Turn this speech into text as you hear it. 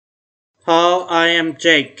Hello, I am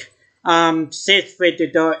Jake. This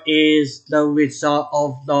video is the result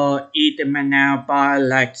of the Monaro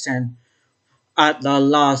by-election at the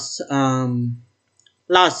last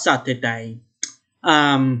Saturday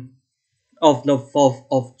of the 4th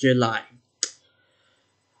of July.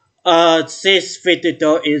 This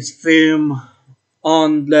video is filmed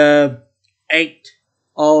on the 8th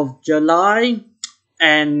of July,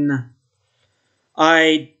 and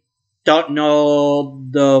I don't know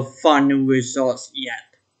the final results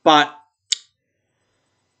yet, but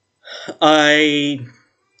I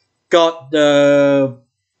got the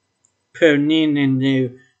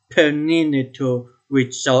preliminary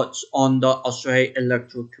results on the Australian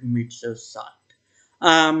Electoral Commission site.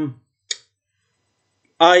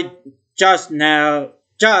 I just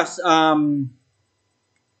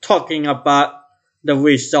talking about the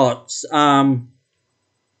results.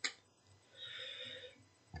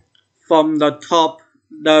 From the top,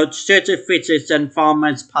 the Certification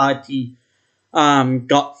Farmers Party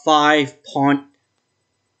got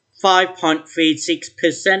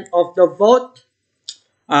 5.36% of the vote,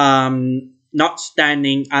 not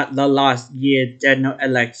standing at the last year general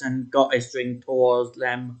election, got a string towards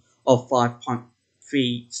them of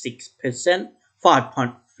 5.36%.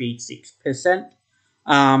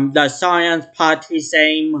 5.36%. The Science Party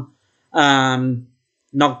same,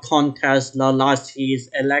 not contest the last year's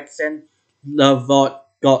election. The vote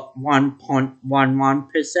got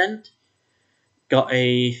 1.11%. Got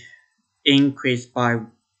a increase by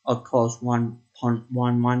of course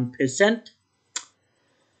 1.11%.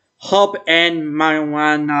 Hope and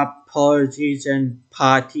Marijuana Politician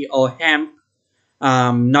Party or HEMP,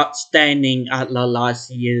 not standing at the last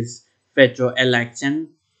year's federal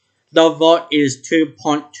election. The vote is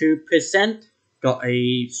 2.2%. Got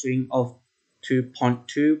a swing of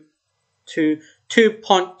 2.2 to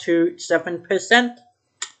 2.27%.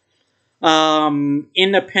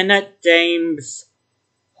 Independent James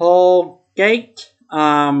Holgate,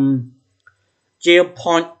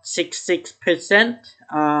 0.66%.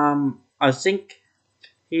 I think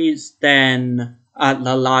he's then at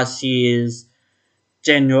the last year's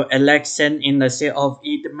general election in the state of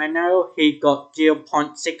Monaro. He got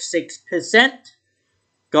 0.66%.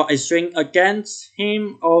 Got a string against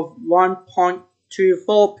him of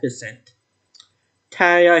 1.24%.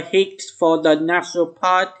 Tara Hicks for the National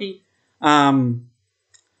Party,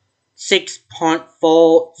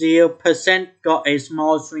 6.40%, got a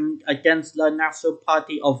small swing against the National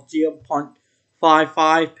Party of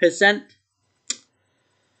 0.55%.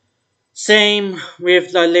 Same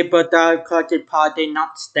with the Liberal Democratic Party,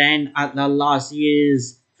 not stand at the last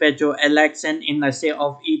year's federal election in the state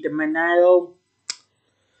of Monaro.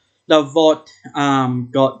 The vote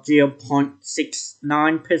got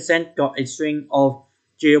 0.69%, got a string of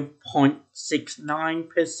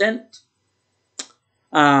 0.69%.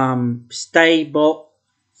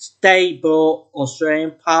 Stable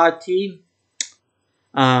Australian Party,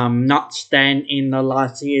 not stand in the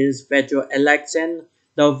last year's federal election.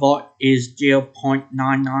 The vote is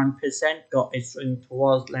 0.99%, got a string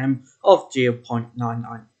towards them of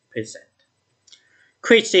 0.99%.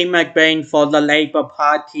 Chrissy McBain for the Labour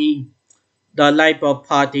Party. The Labour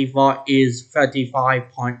Party vote is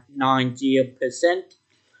 35.90%.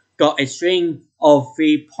 Got a string of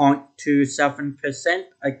 3.27%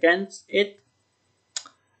 against it.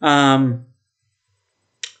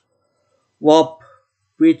 What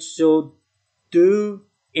we should do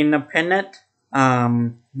independent,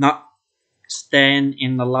 not stand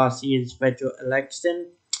in the last year's federal election.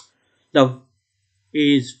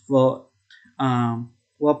 Is for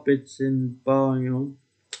Robertson Boyle.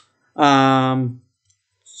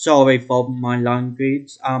 Sorry for my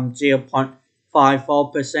language.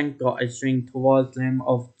 0.54%, got a string towards them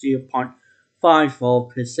of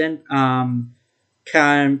 0.54%.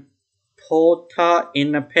 Karen Porter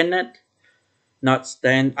independent, not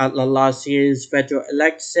stand at the last year's federal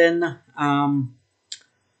election.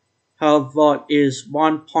 Her vote is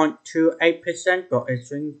 1.28%, got a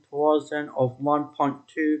string towards them of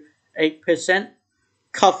 1.28%.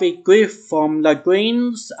 Coffee Griff from the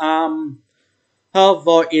Greens, her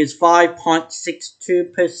vote is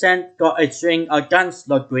 5.62%, got a string against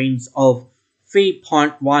the Greens of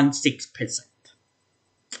 3.16%.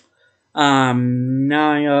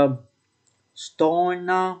 Naya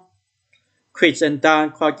Stoner, Christian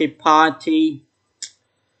Democratic Party,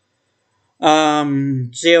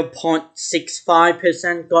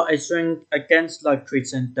 0.65%, got a string against the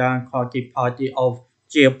Christian Democratic Party of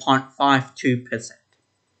 0.52%.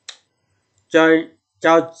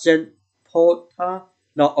 Judson Porter,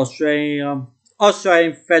 the Australian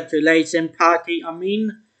Federation Party,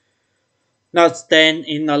 Not stand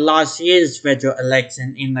in the last year's federal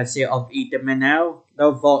election in the city of Monaro,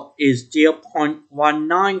 the vote is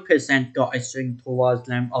 0.19% got a swing towards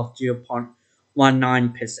them of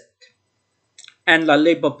 0.19%. And the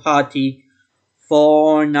Labour Party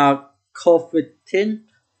for now confident,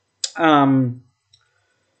 the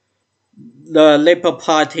Labour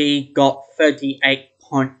Party got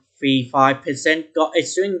 38.35%, got a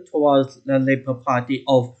swing towards the Labour Party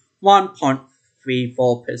of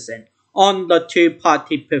 1.34%. On the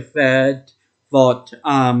two-party preferred vote,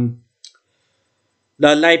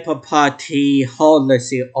 the Labour Party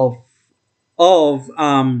policy of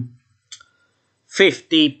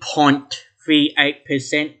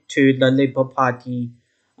 50.38% to the Labour Party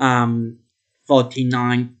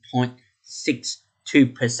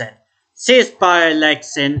 49.62%. This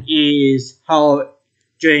by-election is held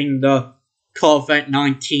during the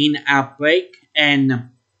COVID-19 outbreak, and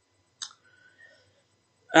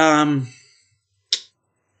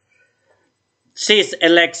this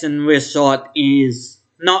election result is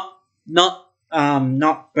not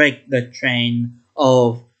break the trend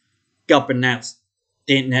of governors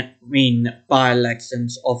didn't win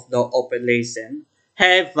by-elections of the opposition.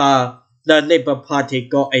 However, the Labour Party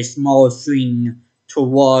got a small swing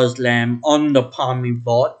towards them on the primary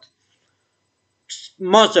vote.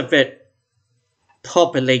 Most of it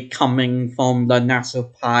probably coming from the National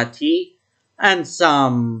Party and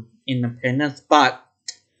some independents, but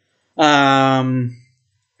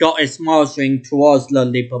got a small swing towards the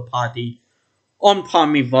Labour Party on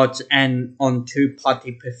primary votes and on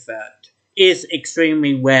two-party preferred. Is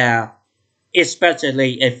extremely rare,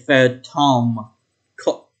 especially a third-term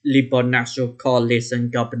Liberal National Coalition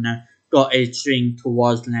governor got a swing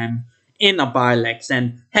towards them in a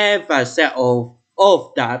by-election. However, set of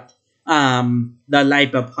that, the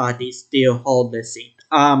Labour Party still hold the seat.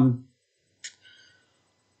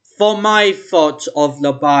 For my thoughts of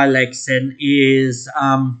the by-election is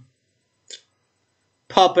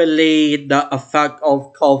probably the effect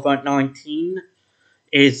of COVID-19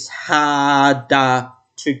 is harder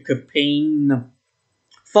to campaign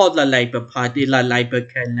for the Labour Party. The Labour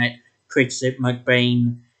candidate Chris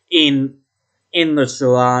McBain in the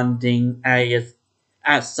surrounding areas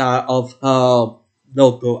outside of her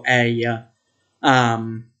local area.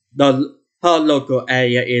 Her local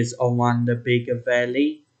area is on the bigger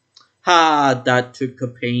valley. Harder to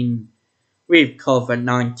campaign with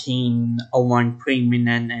COVID-19 on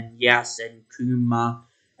Preeminent and Yas and Kuma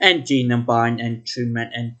and Gina Byrne and Truman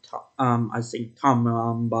and I think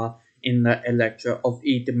Tamaramba in the electorate of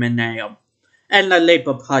Monaro. And the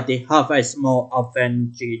Labour Party have a small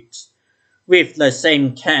advantage with the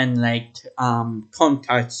same candidate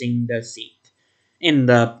contesting the seat in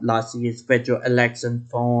the last year's federal election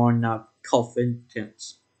for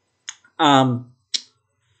confidence.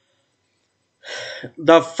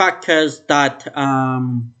 The factors that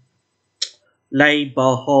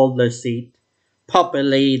Labour hold the seat,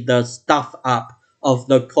 probably the stuff up of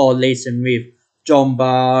the coalition with John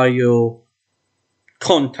Barrow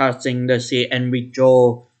contesting the seat and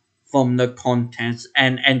withdraw from the contest,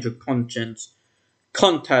 and Andrew Conscience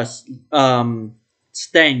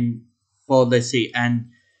staying for the seat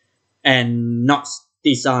and not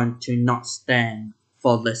decide to not stand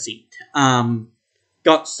for the seat.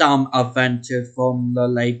 Got some advantage from the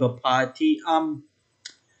Labour Party.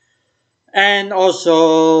 And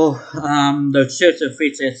also the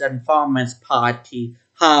Services and Farmers Party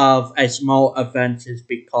have a small advantage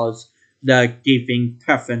because they're giving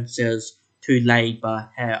preferences to Labour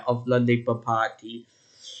ahead of the Labour Party.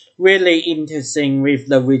 Really interesting with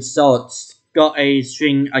the results. Got a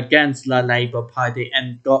swing against the Labour Party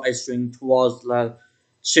and got a swing towards the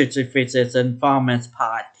Services and Farmers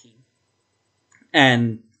Party.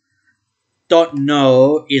 And don't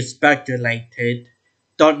know, is speculated,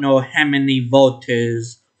 don't know how many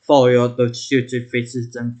voters for the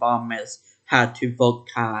Services and Farmers had to vote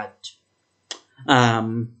card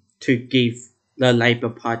to give the Labour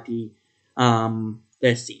Party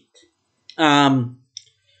the seat.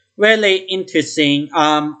 Really interesting.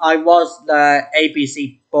 I watched the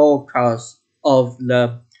ABC broadcast of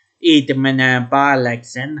the Monaro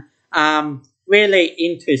by-election. Really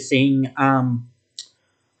interesting.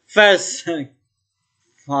 First 5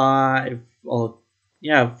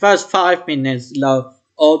 minutes the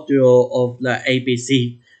audio of the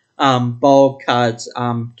ABC broadcast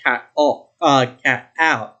cut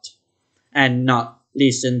out and not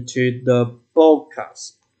listen to the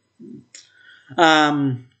broadcast.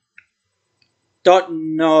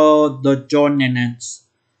 Don't know the journalists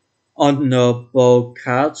on the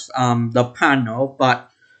broadcast, the panel, but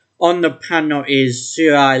on the panel is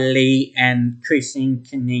Shira Lee and Christine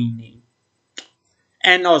Canini.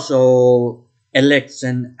 and also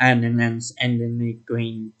election analysts and then they're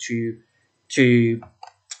going to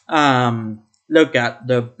look at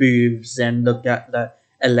the booths and look at the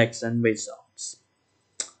election results.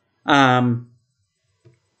 Um,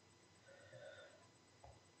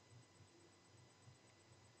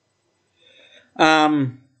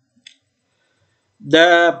 um,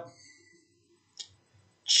 the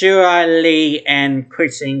Shirley and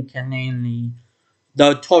Christine Kennedy,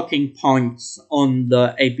 the talking points on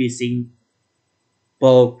the ABC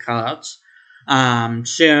broadcast.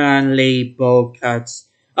 Shirley broadcasts.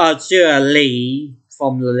 Shirley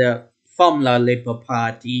from the Labour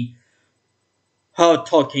Party. Her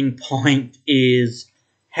talking point is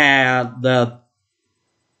how the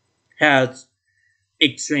how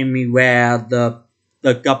extremely where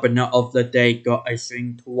the governor of the day got a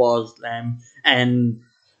swing towards them and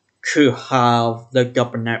could have the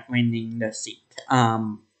governor winning the seat.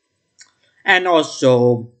 And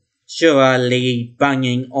also surely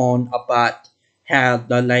banging on about how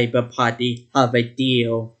the Labour Party have a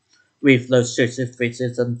deal with the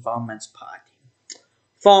Socialists and Farmers Party.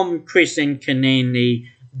 From Christian Kennedy,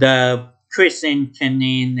 the Christian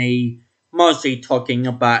Kennedy mostly talking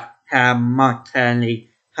about how Mark Kelly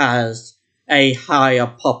has a higher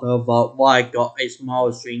popular vote, why got a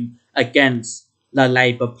small swing against the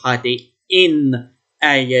Labour Party in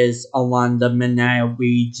areas around the Monaro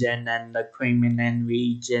region and the Criminal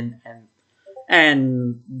region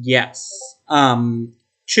and yes,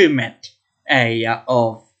 Trumet area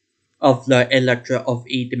of the electorate of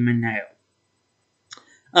Eden Monaro.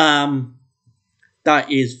 Um, that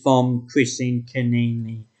is from Christine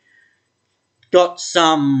Kennedy. Got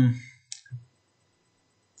some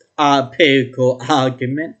empirical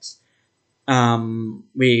arguments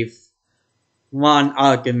with one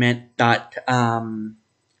argument that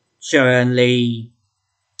Shirley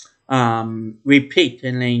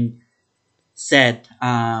repeatedly said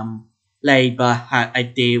Labour had a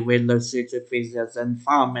deal with the Socialists and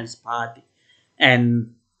Farmers Party,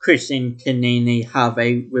 and Christine Kennedy have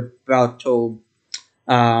a rebuttal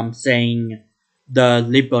saying the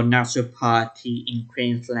Liberal National Party in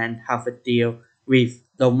Queensland have a deal with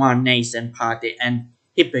the One Nation Party and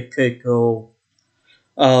hypocritical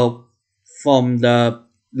uh, from the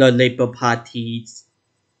Labour parties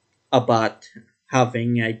about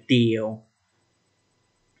having a deal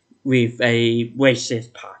with a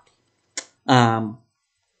racist party. Um,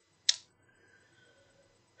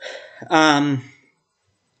 um,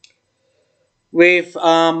 with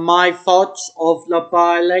my thoughts of the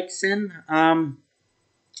by-election,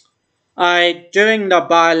 during the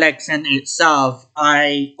by-election itself,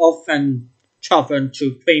 I often travel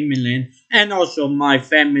to Queensland, and also my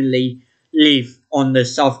family live on the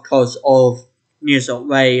south coast of New South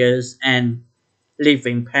Wales and live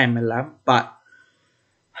in Pamela. But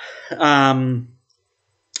um,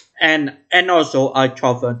 and also I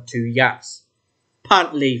travel to Yass,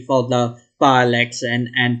 partly for the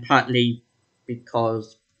by-election and partly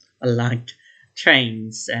because I like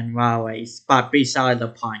trains and railways. But beside the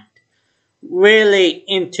point. Really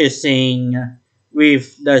interesting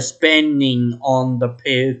with the spending on the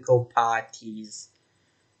political parties.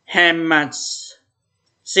 How much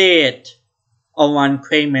see it around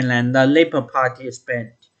Queensland, the Labour Party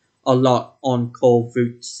spent a lot on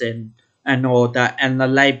COVID and all that, and the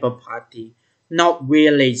Labour Party not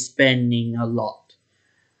really spending a lot.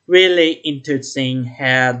 Really interesting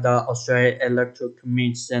how the Australian Electoral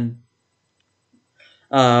Commission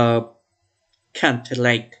uh,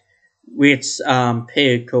 calculate which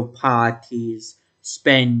political parties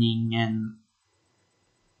spending and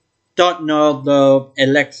don't know the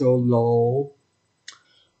electoral law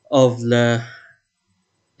of the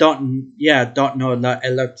don't know the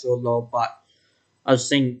electoral law, but I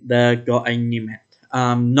think they got a limit.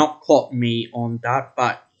 Not quote me on that,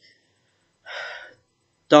 but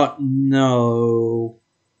don't know.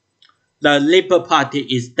 The Labour Party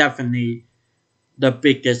is definitely the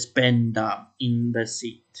biggest spender in the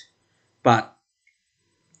seat, but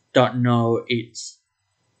don't know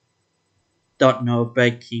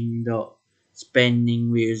breaking the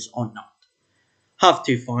spending rules or not. Have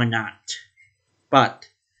to find out. But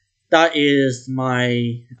that is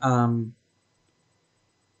my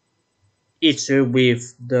issue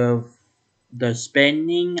with the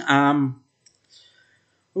spending.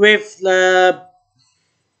 With the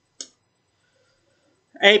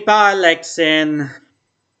a by-election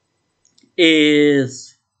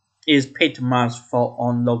is pretty much for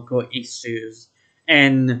on local issues,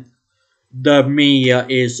 and the media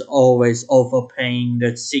is always overpaying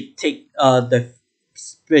the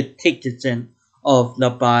citizen of the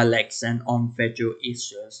by-election on federal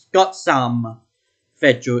issues. Got some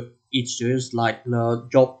federal issues like the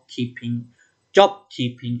job keeping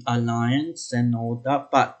alliance and all that,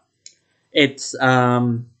 but it's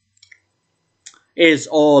is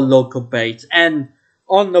all local based. And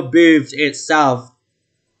on the booth itself,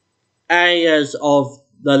 areas of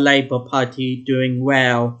the Labour Party doing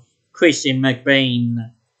well. Chrissy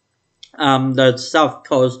McBain, the South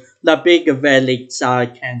Coast, the Bigger Valley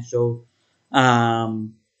Side Council,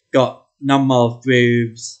 got number of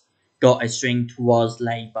booths, got a swing towards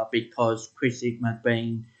Labour because Chrissy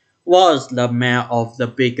McBain was the mayor of the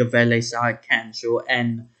Bigger Valley Side Council,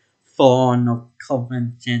 and foreign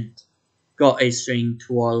Covenant got a swing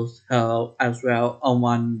towards her as well on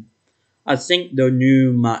one, I think, the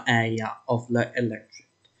Numa area of the electorate,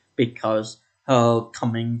 because her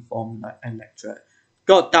coming from the electorate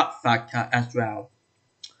got that factor as well.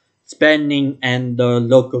 Spending and the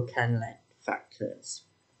local candidate factors.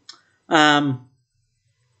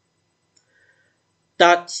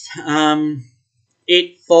 That's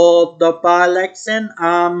it for the by-election.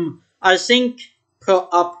 I think put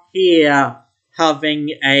up here having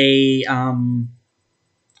a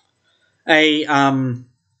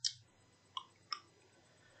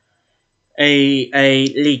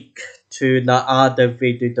link to the other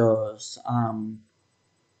videos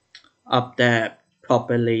up there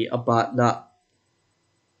properly about the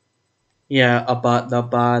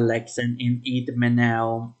by-election in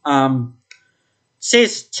Monaro.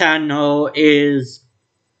 This channel is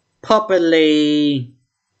probably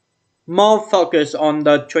more focused on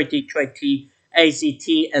the 2020 ACT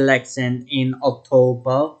election in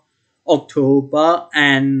October,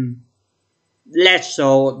 and less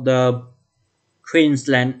so the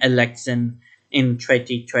Queensland election in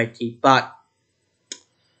 2020. But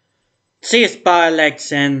this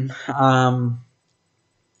by-election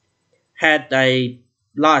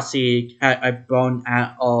last year had a burn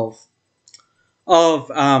out of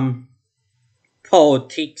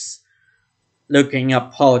politics, looking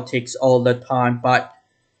at politics all the time. But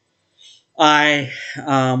why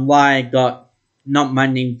I got not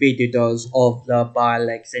many videos of the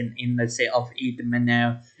by-election in the state of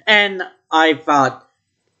Monaro, and I thought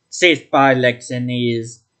this by-election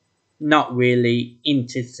is not really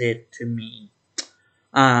interested to me.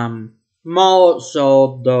 More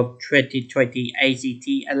so the 2020 ACT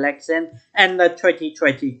election and the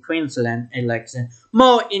 2020 Queensland election.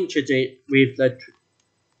 More interested with the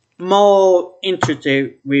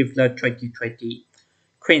 2020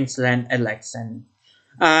 Queensland election.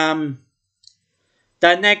 The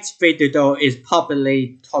next video is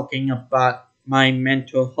probably talking about my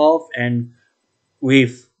mental health and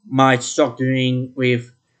with my struggling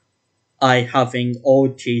with I having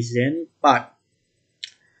autism, but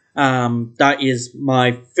that is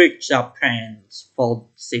my future plans for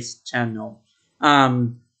this channel.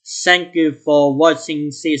 Thank you for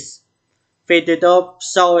watching this video.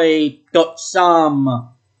 Sorry, got some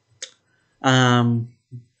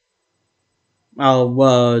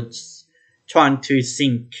words trying to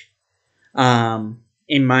think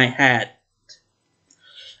in my head,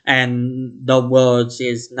 and the words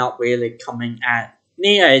is not really coming at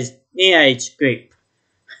near a script.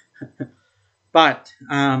 But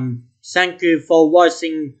thank you for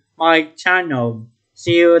watching my channel.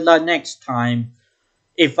 See you the next time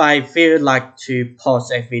if I feel like to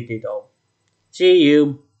pause a video. See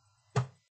you.